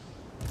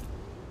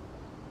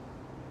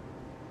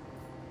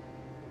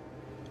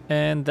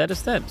 And that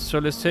is that. So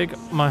let's take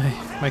my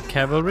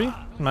cavalry,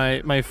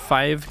 my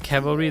 5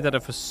 cavalry that I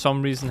for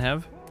some reason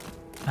have,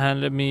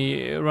 and let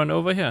me run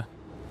over here.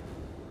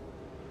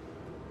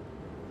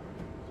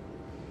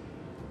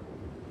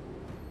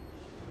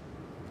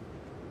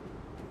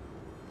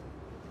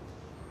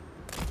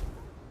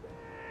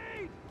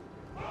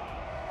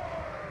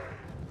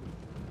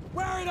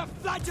 Where in a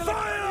flagellant?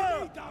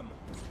 Fire!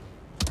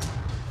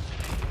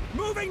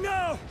 Moving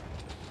now!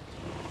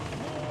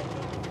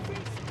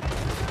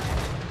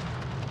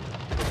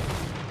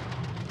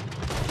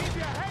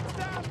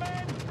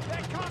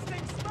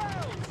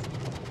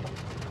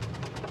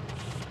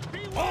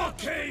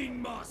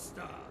 Arcane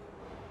Master!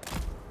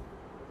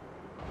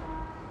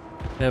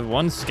 They have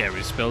one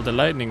scary spell, the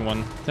lightning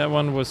one. That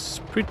one was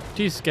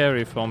pretty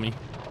scary for me.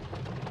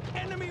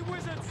 Enemy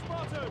wizard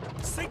spotted!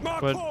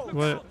 Sigmar But Paul!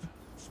 what?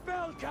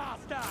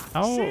 Spellcaster!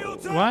 How?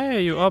 Why are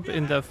you up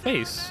in their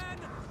face?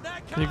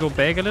 Can you go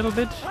back a little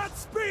bit? At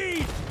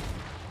speed!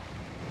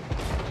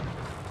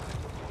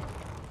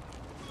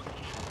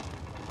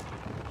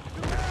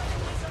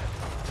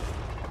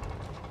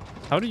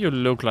 How do you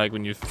look like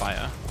when you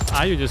fire?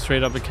 Are you just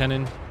straight up a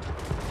cannon?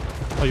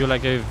 Or you're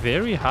like a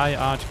very high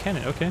arch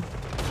cannon? Okay.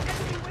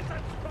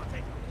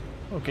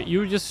 Okay,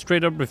 you just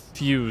straight up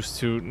refuse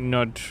to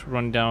not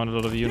run down a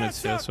lot of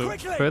units here. So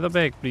further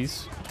back,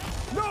 please.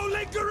 No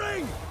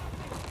lingering!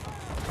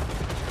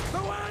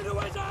 The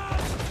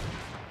wizard!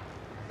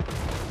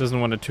 Doesn't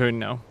want to turn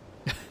now.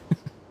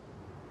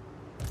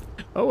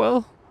 Oh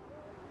well.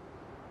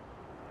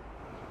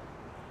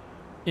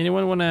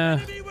 Anyone wanna...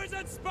 Enemy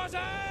wizard spotted!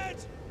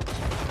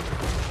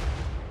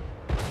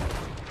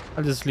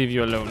 I'll just leave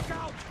you alone.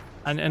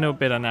 I know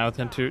better now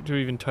than to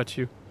even touch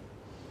you.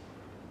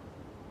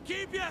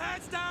 Keep your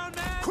heads down,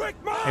 man! Quick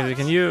march! Actually,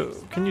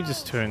 can you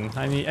just turn?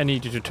 I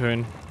need you to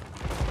turn.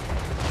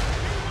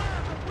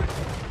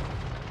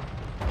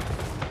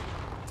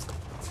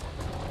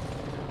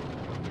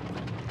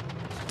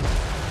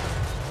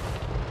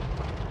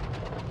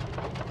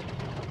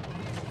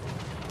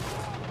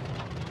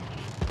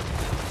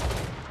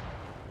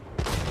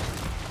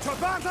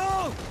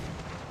 battle!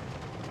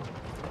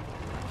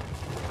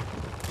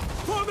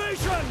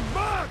 Formation,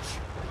 march!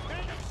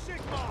 Men of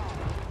Sigmar,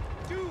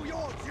 do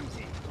your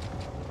duty.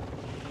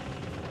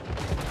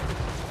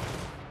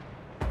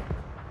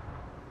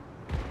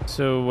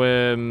 So,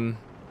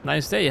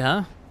 nice day,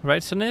 huh?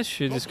 Right, SLAANESH?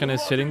 You're just kind of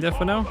sitting there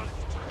for now?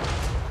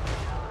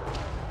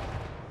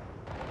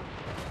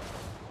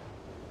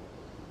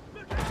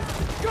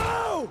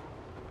 Go!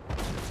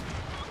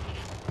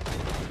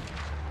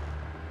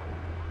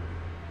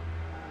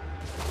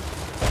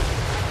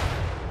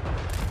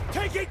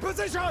 Taking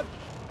position!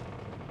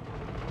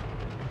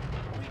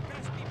 We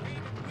best be paid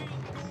in real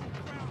gold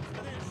crowns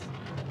for this.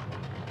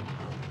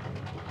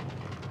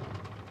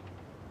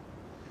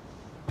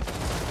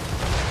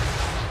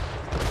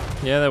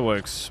 Yeah, that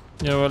works.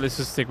 You know what, let's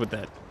just stick with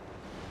that.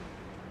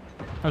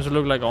 How does it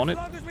look like on it? As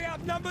long as we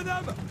outnumber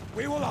them,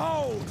 we will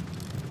hold.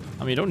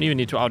 I mean, you don't even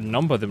need to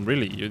outnumber them,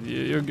 really.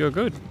 You're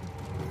good.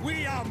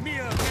 We are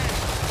mere men.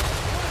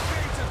 What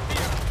afraid to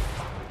fear?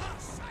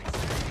 Us, I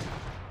say.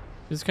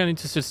 You just kind of need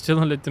to sit still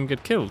and let them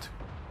get killed.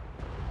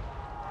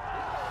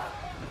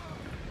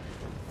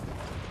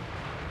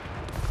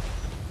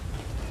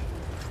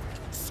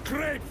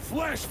 Scrape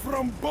flesh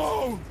from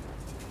bone.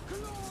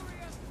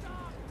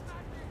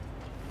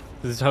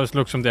 This is how it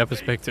looks from their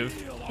perspective.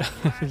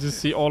 You just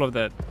see all of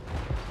that.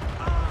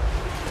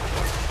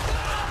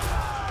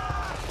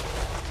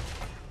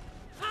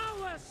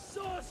 Our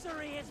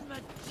sorcery is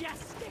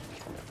majestic.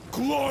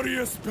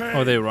 Glorious pain. Oh,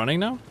 are they running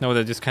now? No,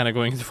 they're just kind of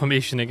going into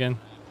formation again.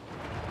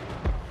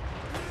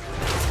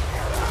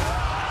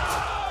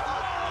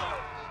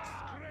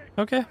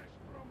 Okay.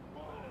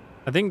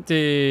 I think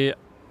the...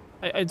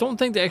 I don't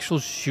think the actual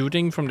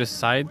shooting from the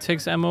side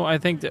takes ammo. I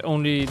think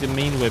only the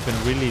main weapon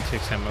really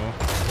takes ammo.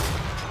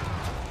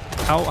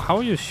 How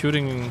are you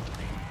shooting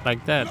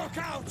like that?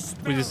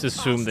 We just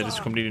assume that it's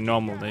completely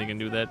normal that you can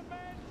do that.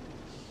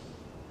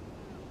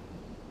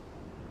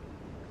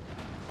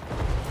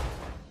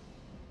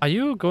 Are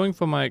you going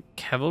for my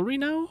cavalry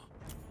now?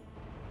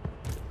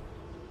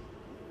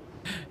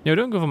 No,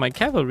 don't go for my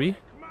cavalry.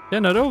 They're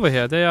not over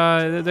here.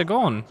 They're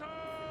gone.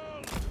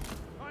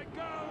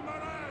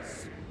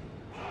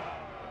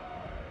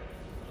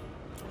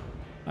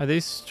 Are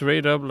they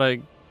straight up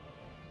like...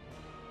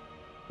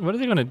 What are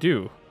they gonna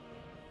do?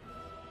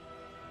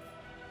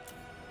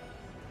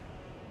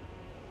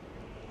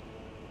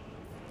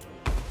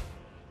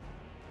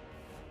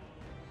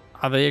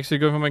 Are they actually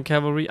going for my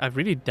cavalry? I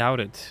really doubt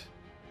it.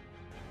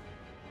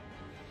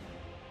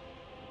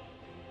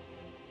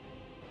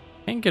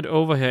 Can't get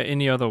over here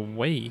any other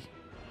way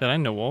that I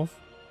know of.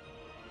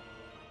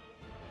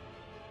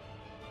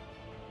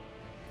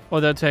 Oh,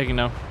 they're attacking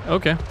now.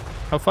 Okay,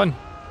 how fun.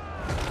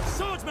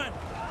 Swordsman!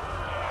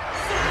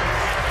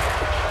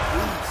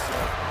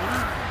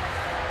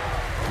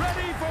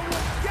 Ready for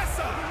yes,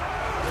 sir!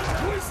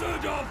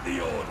 Wizard of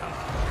the Order!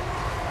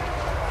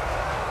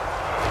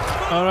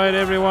 All right,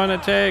 everyone,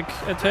 attack,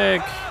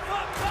 attack,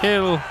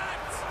 kill.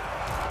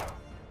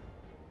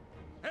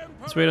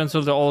 Let's wait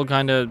until they're all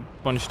kind of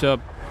bunched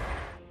up.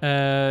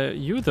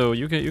 You though,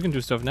 you can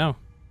do stuff now.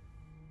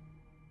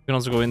 You can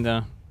also go in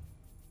there.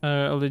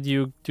 I'll let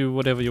you do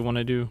whatever you want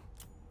to do.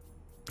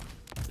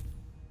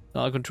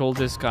 I'll control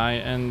this guy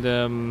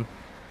and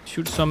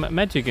shoot some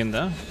magic in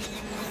there.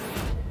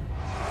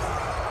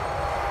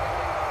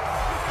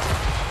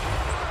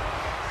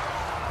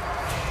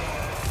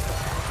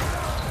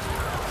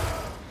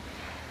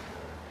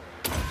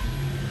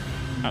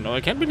 I don't know,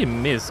 I can't really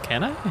miss,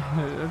 can I?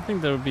 I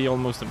think that would be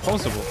almost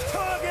impossible.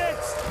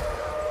 Targets!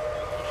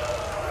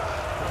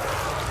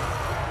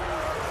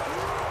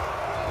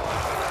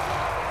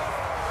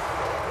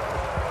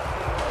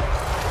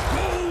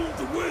 Gold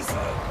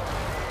Wizard!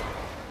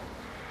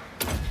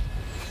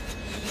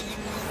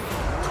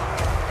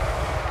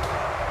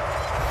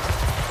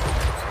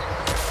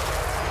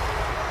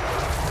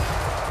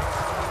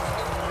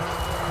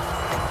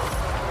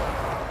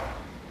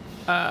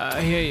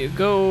 Here you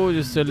go,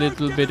 just a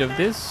little bit of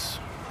this.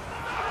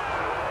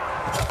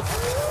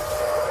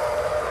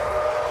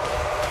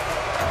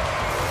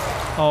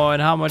 Oh,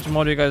 and how much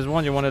more do you guys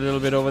want? You want a little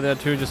bit over there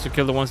too, just to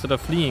kill the ones that are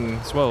fleeing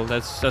as well.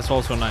 That's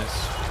also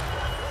nice.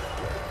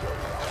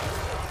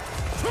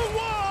 To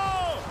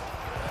war!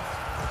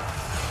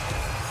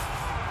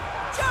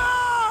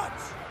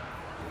 Charge!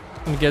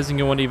 I'm guessing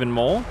you want even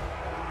more?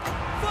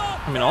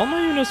 I mean, all my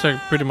units are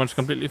pretty much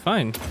completely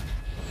fine.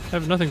 I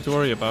have nothing to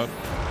worry about.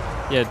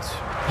 Yet.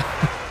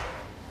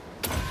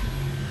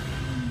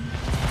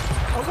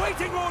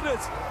 Awaiting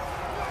orders!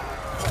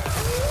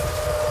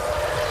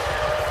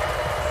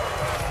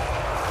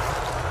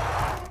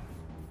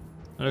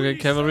 Okay,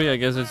 cavalry, I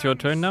guess it's your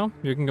turn now.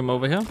 You can come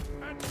over here.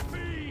 And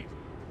speed!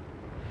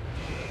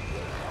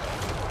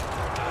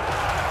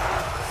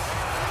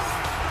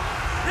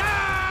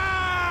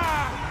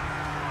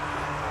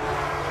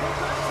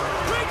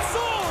 Great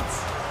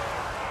swords!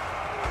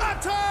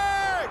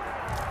 Attack!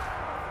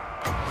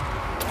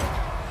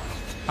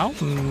 How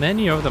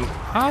many of them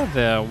are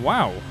there?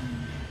 Wow.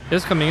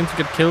 Just coming in to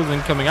get killed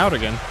and coming out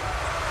again.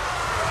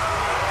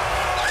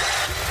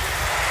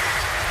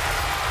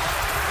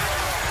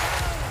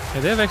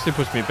 Yeah, they've actually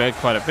pushed me back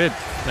quite a bit.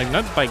 Like,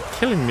 not by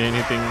killing me or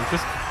anything,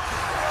 just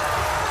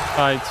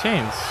by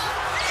chance.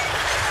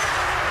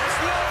 As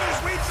long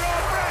as we draw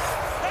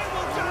breath, they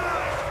will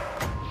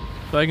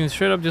die! So I can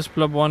straight up just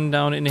plop one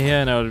down in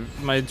here and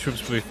my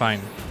troops will be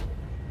fine.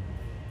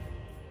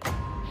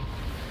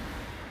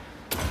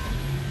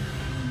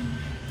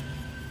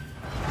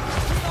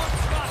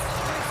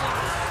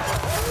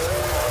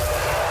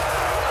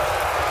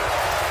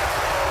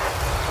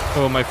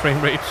 Oh, my frame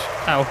rate.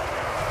 Ow.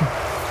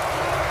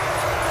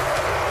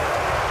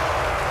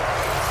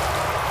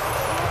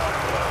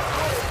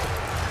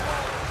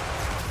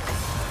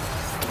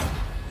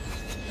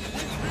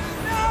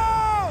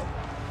 No!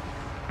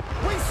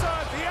 We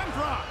serve the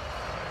Emperor!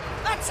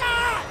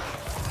 Attack!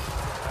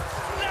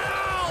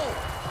 Now!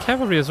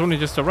 Cavalry has only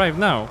just arrived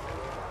now.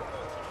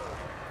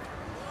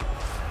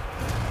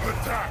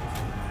 Attack!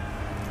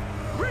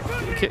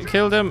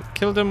 Kill them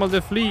while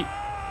they flee.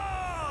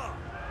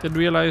 Didn't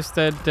realize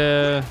that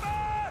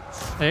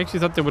I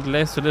actually thought they would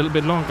last a little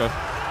bit longer.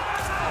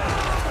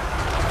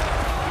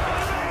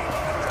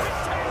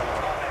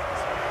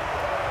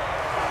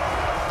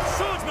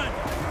 Swordsman!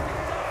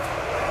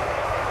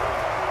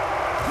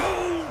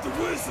 Gold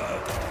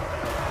Wizard!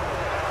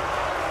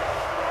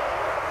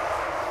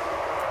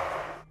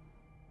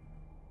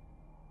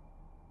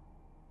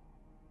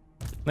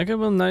 Okay,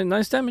 well,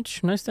 nice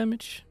damage. Nice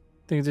damage.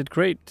 I think it did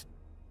great.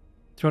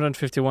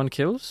 251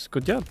 kills.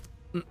 Good job.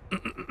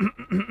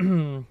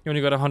 You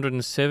only got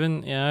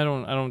 107. Yeah, I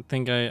don't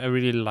think I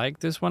really like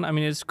this one. I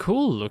mean, it's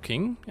cool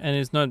looking and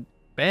it's not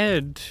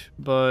bad,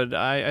 but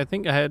I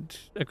think I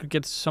could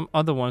get some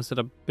other ones that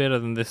are better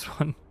than this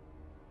one.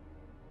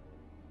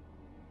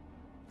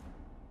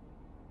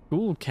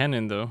 Cool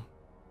cannon though.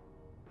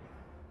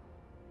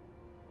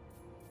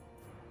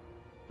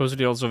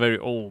 Supposedly also very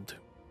old.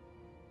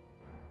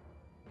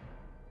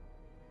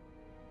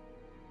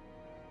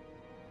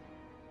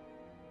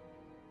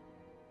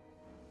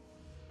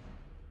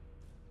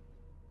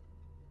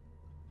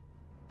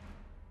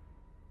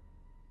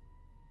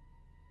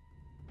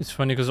 It's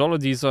funny because all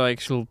of these are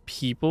actual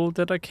people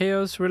that are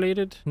chaos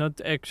related, not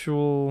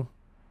actual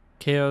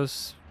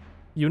chaos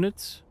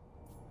units.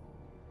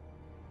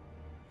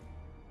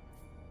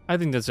 I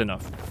think that's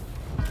enough.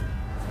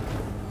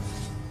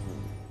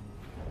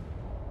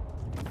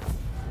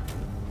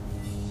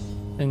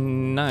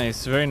 And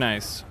nice, very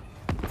nice.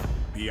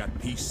 Be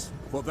at peace,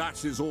 for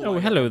that is all. Oh, I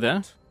hello ever there.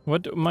 want.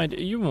 What might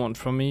you want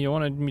from me? You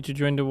wanted me to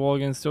join the war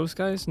against those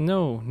guys?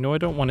 No, I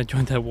don't want to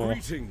join that war.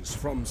 Greetings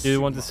from Do you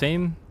want the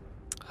Sigma.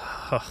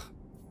 same?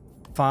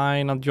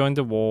 Fine, I'll join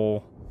the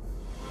war.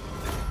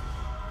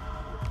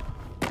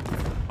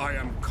 I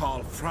am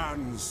Karl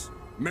Franz.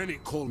 Many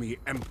call me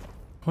Emperor.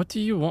 What do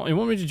you want? You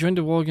want me to join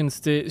the war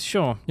against the...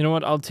 Sure, you know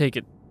what? I'll take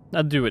it.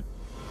 I'll do it.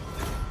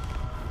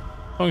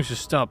 As long as you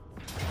stop.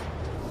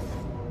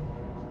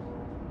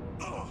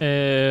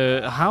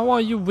 How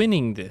are you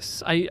winning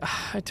this? I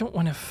don't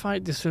want to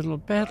fight this little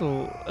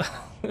battle.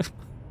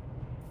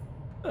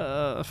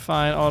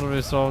 Fine, I'll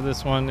resolve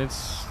this one.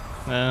 It's...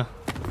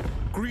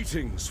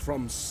 Greetings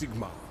from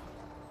Sigma.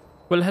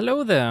 Well,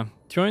 hello there.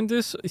 Join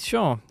this?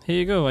 Sure. Here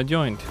you go. I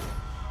joined.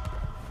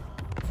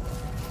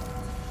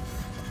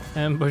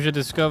 Ambusher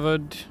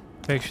discovered.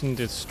 Faction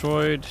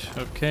destroyed.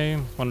 Okay.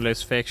 One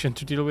less faction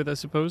to deal with, I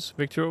suppose.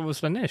 Victory over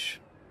SLAANESH.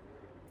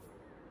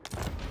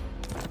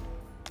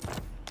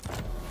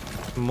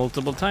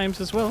 Multiple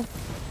times as well.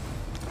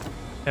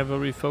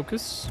 Cavalry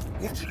focus.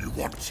 What do you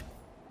want?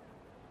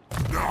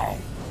 Now!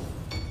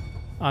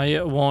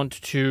 I want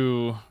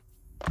to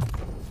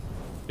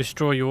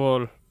destroy you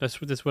all.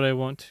 That's what I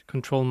want.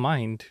 Control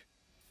mind.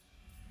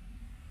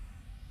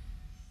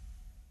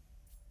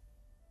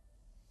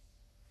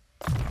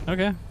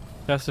 Okay.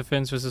 Fast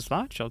defense versus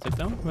large. I'll take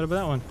that one. What about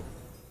that one?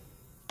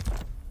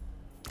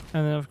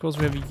 And then of course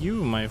we have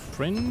you, my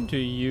friend.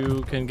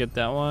 You can get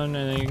that one,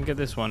 and then you can get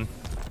this one.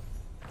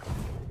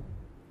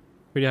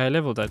 Pretty high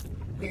level that.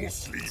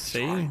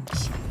 See?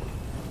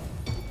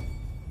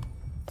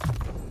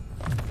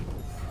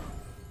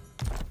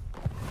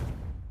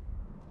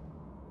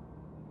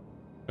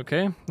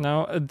 Okay,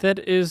 now that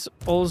is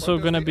also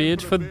gonna be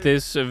it for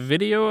this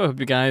video. I hope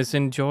you guys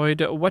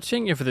enjoyed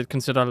watching. If you did,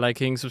 consider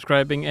liking,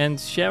 subscribing, and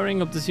sharing.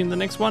 Hope to see you in the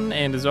next one.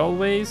 And as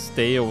always,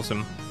 stay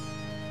awesome.